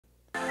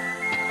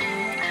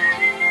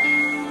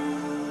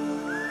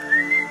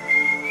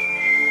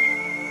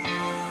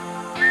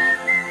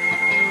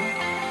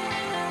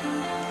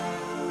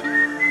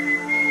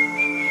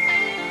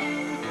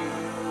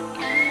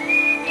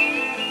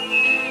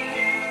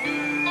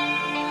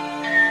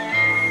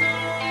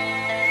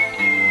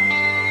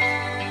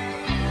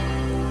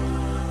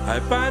I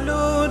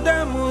follow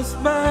the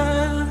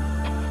musba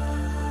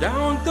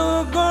down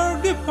to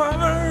Gorky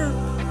Park,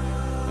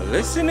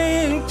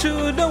 listening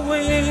to the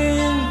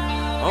wind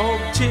of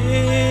jeans.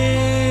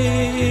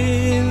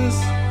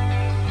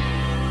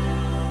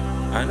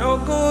 An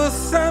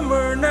August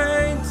summer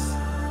nights,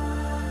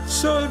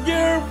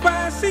 soldier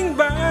passing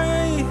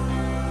by,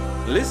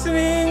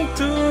 listening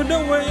to the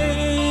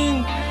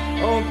wind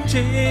of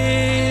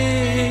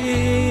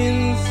jeans.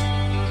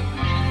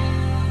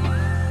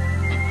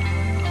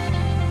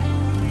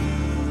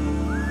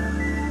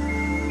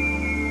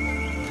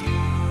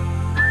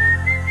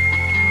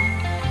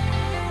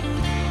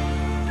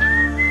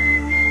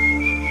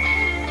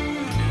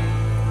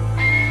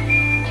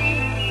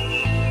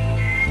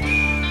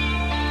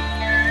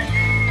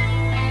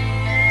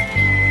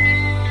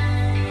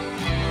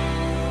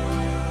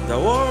 The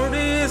world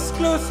is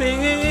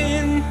closing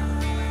in,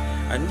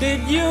 and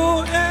did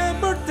you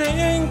ever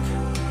think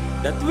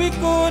that we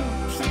could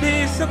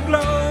be so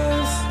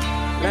close,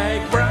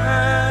 like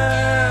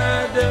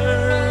brothers?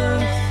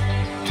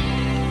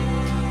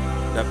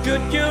 The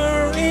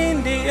future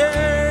in the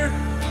air,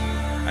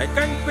 I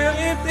can feel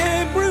it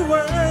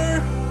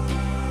everywhere,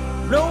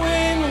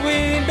 blowing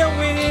with the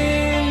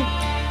wind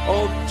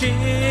of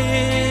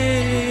jeans.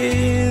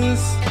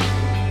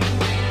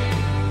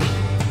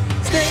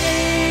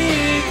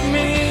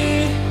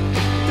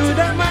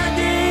 The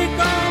magic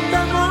of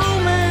the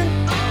moment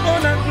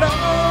on a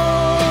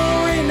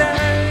glory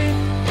night,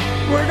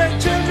 where the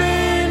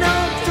children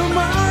of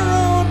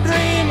tomorrow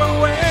dream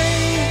away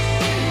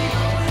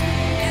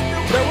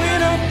the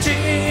wind of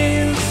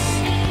jeans.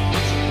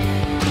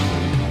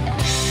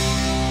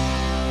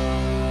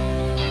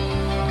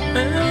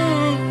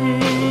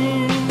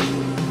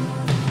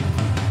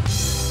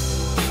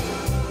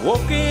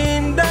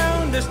 Walking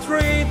down the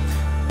street,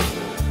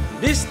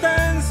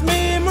 distance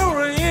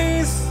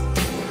memories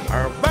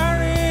are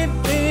buried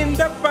in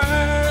the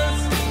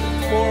past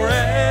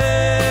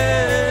forever.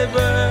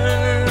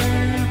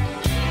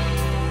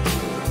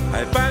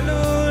 I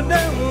follow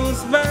the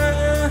musba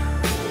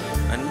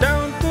and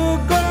down to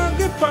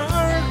Gorky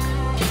Park,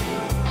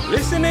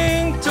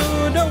 listening to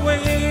the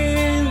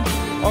wind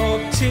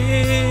of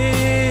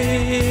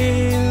jeans.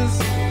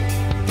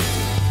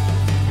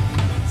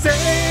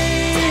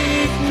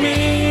 Take me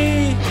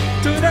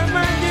to the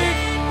magic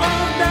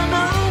of the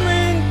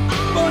moment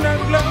on a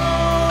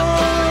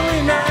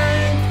glory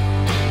night,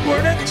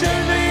 where the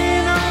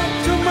children of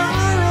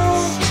tomorrow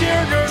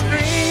share their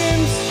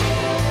dreams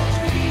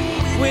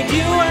with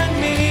you and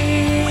me.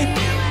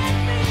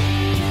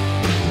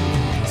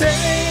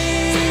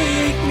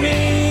 Take me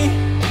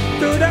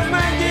to the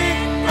magic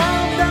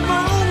of the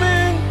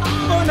moment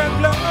on a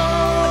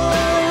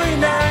glory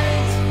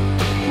night,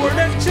 where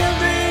the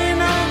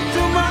children of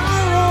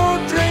tomorrow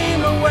dream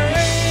away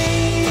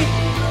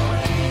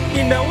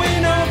in the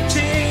wind of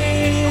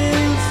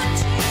jeans.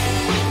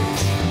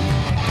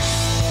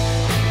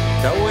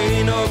 The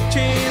wind of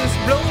jeans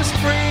blows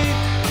straight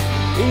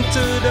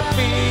into the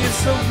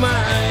peace of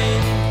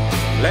mind,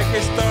 like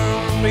a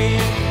stormy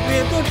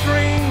little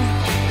string,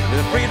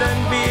 the freedom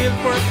built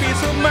for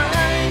peace of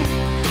mind.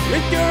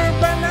 Let your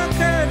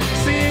balakan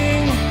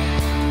sing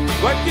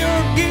what your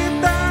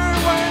guitar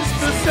wants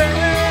to say.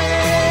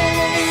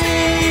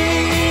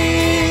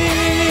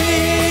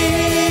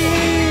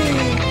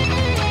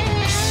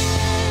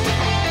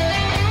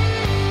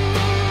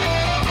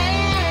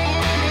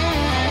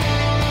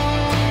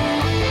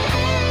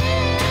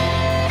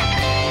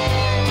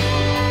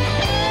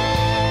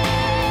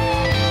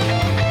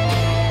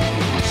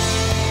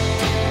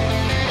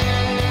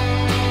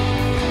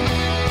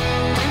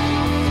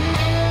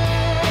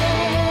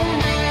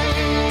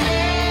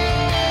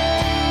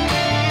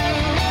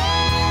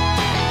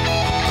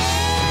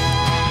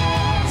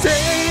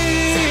 Say